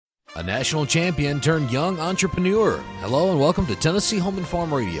A national champion turned young entrepreneur. Hello and welcome to Tennessee Home and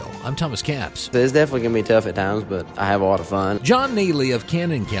Farm Radio. I'm Thomas Capps. It's definitely going to be tough at times, but I have a lot of fun. John Neely of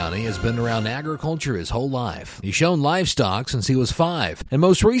Cannon County has been around agriculture his whole life. He's shown livestock since he was 5, and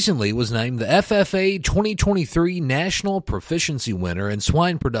most recently was named the FFA 2023 National Proficiency Winner in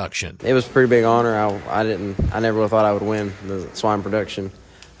Swine Production. It was a pretty big honor. I never would have thought I would win the Swine Production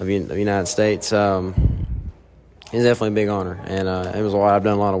of the United States. It's definitely a big honor, and it was a lot. I've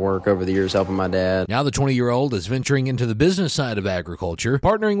done a lot of work over the years helping my dad. Now the 20-year-old is venturing into the business side of agriculture,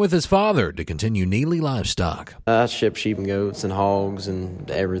 partnering with his father to continue Neely Livestock. I ship sheep and goats and hogs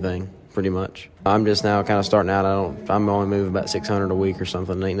and everything, pretty much. I'm just now kind of starting out. I'm only moving about 600 a week or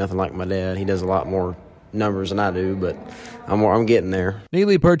something. It ain't nothing like my dad. He does a lot more numbers than I do, but I'm getting there.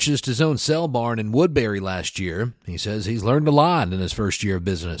 Neely purchased his own cell barn in Woodbury last year. He says he's learned a lot in his first year of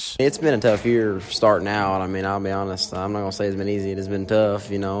business. It's been a tough year starting out. I mean, I'll be honest. I'm not going to say it's been easy. It has been tough,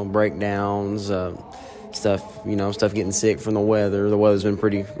 breakdowns, stuff getting sick from the weather. The weather's been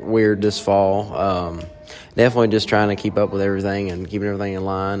pretty weird this fall. Definitely just trying to keep up with everything and keeping everything in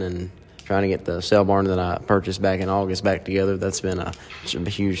line and trying to get the cell barn that I purchased back in August back together. That's been a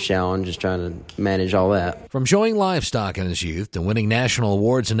huge challenge, just trying to manage all that. From showing livestock in his youth to winning national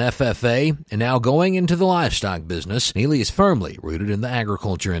awards in FFA and now going into the livestock business, Neely is firmly rooted in the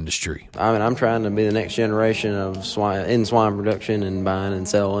agriculture industry. I mean, I'm trying to be the next generation of swine production and buying and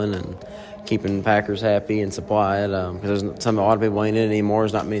selling and keeping packers happy and supplied, because a lot of people ain't in it anymore.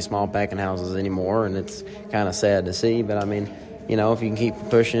 There's not many small packing houses anymore, and it's kind of sad to see, but I mean, if you can keep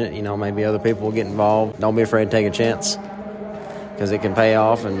pushing it, maybe other people will get involved. Don't be afraid to take a chance, because it can pay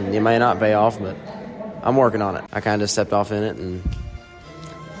off, and it may not pay off, but I'm working on it. I kind of just stepped off in it and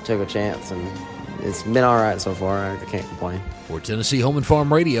took a chance, and it's been all right so far. I can't complain. For Tennessee Home and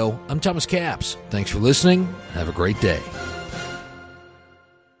Farm Radio, I'm Thomas Capps. Thanks for listening, and have a great day.